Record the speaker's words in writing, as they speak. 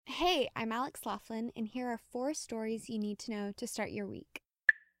Hey, I'm Alex Laughlin, and here are 4 stories you need to know to start your week.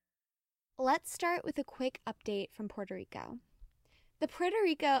 Let's start with a quick update from Puerto Rico. The Puerto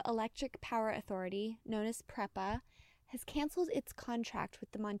Rico Electric Power Authority, known as PREPA, has canceled its contract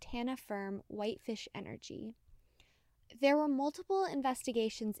with the Montana firm Whitefish Energy. There were multiple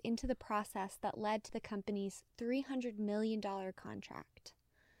investigations into the process that led to the company's $300 million contract.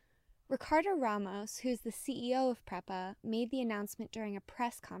 Ricardo Ramos, who's the CEO of PREPA, made the announcement during a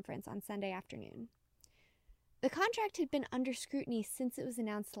press conference on Sunday afternoon. The contract had been under scrutiny since it was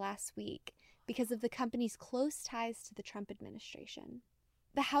announced last week because of the company's close ties to the Trump administration.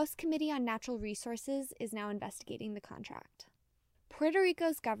 The House Committee on Natural Resources is now investigating the contract. Puerto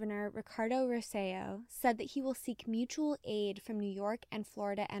Rico's Governor Ricardo Rossello said that he will seek mutual aid from New York and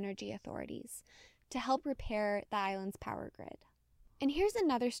Florida energy authorities to help repair the island's power grid. And here's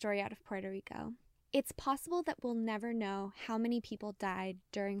another story out of Puerto Rico. It's possible that we'll never know how many people died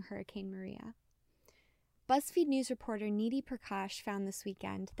during Hurricane Maria. BuzzFeed News reporter Nidhi Prakash found this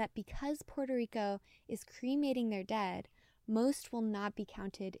weekend that because Puerto Rico is cremating their dead, most will not be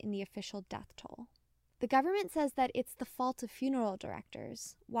counted in the official death toll. The government says that it's the fault of funeral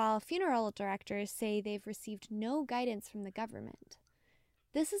directors, while funeral directors say they've received no guidance from the government.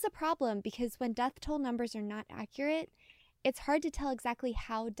 This is a problem because when death toll numbers are not accurate, it's hard to tell exactly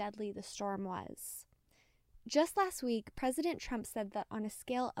how deadly the storm was. Just last week, President Trump said that on a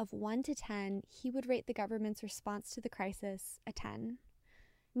scale of 1 to 10, he would rate the government's response to the crisis a 10.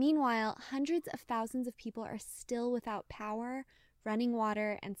 Meanwhile, hundreds of thousands of people are still without power, running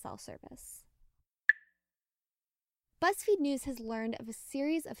water, and cell service. BuzzFeed News has learned of a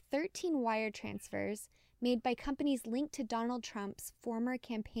series of 13 wire transfers made by companies linked to Donald Trump's former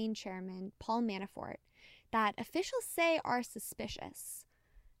campaign chairman, Paul Manafort, that officials say are suspicious.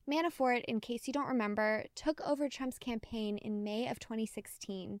 Manafort, in case you don't remember, took over Trump's campaign in May of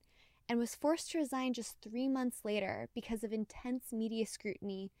 2016 and was forced to resign just 3 months later because of intense media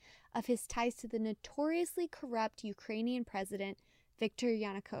scrutiny of his ties to the notoriously corrupt Ukrainian president Viktor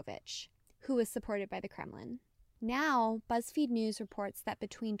Yanukovych, who was supported by the Kremlin. Now, BuzzFeed News reports that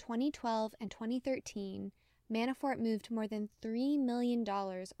between 2012 and 2013, Manafort moved more than $3 million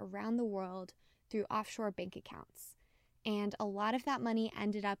around the world through offshore bank accounts, and a lot of that money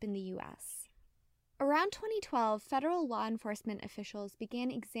ended up in the U.S. Around 2012, federal law enforcement officials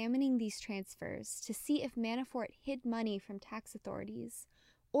began examining these transfers to see if Manafort hid money from tax authorities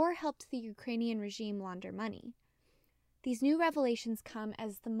or helped the Ukrainian regime launder money. These new revelations come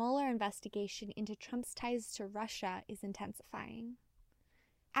as the Mueller investigation into Trump's ties to Russia is intensifying.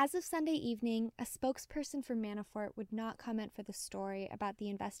 As of Sunday evening, a spokesperson for Manafort would not comment for the story about the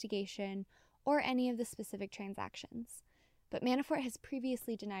investigation or any of the specific transactions, but Manafort has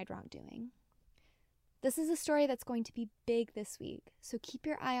previously denied wrongdoing. This is a story that's going to be big this week, so keep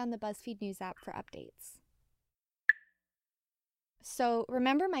your eye on the BuzzFeed News app for updates. So,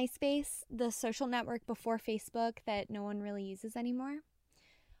 remember MySpace, the social network before Facebook that no one really uses anymore?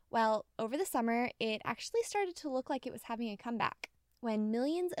 Well, over the summer, it actually started to look like it was having a comeback when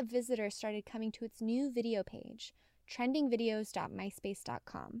millions of visitors started coming to its new video page,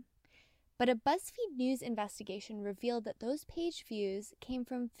 trendingvideos.myspace.com. But a BuzzFeed News investigation revealed that those page views came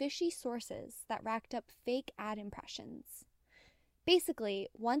from fishy sources that racked up fake ad impressions. Basically,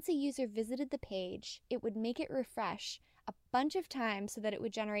 once a user visited the page, it would make it refresh a bunch of times so that it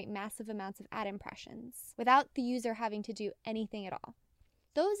would generate massive amounts of ad impressions, without the user having to do anything at all.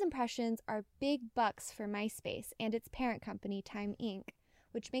 Those impressions are big bucks for MySpace and its parent company, Time Inc.,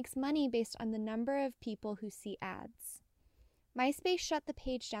 which makes money based on the number of people who see ads. MySpace shut the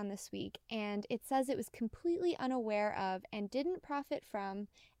page down this week, and it says it was completely unaware of and didn't profit from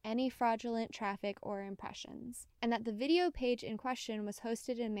any fraudulent traffic or impressions, and that the video page in question was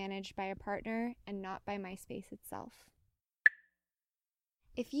hosted and managed by a partner and not by MySpace itself.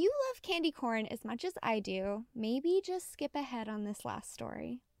 If you love candy corn as much as I do, maybe just skip ahead on this last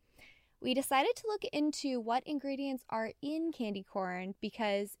story. We decided to look into what ingredients are in candy corn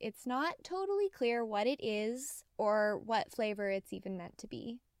because it's not totally clear what it is or what flavor it's even meant to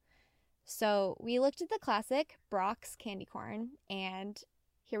be. So we looked at the classic Brach's candy corn, and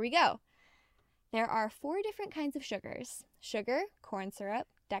here we go. There are 4 different kinds of sugars: sugar, corn syrup,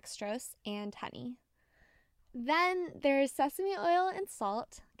 dextrose, and honey. Then there's sesame oil and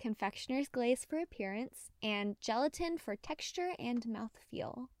salt, confectioner's glaze for appearance, and gelatin for texture and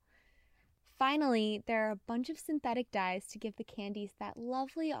mouthfeel. Finally, there are a bunch of synthetic dyes to give the candies that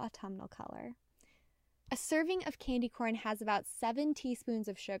lovely autumnal color. A serving of candy corn has about 7 teaspoons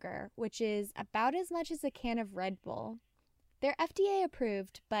of sugar, which is about as much as a can of Red Bull. They're FDA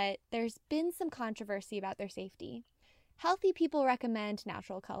approved, but there's been some controversy about their safety. Healthy people recommend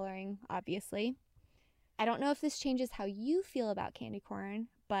natural coloring, obviously. I don't know if this changes how you feel about candy corn,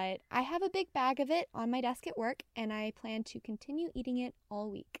 but I have a big bag of it on my desk at work, and I plan to continue eating it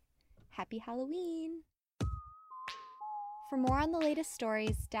all week. Happy Halloween! For more on the latest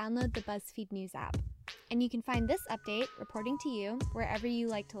stories, download the BuzzFeed News app. And you can find this update, reporting to you, wherever you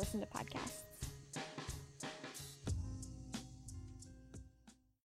like to listen to podcasts.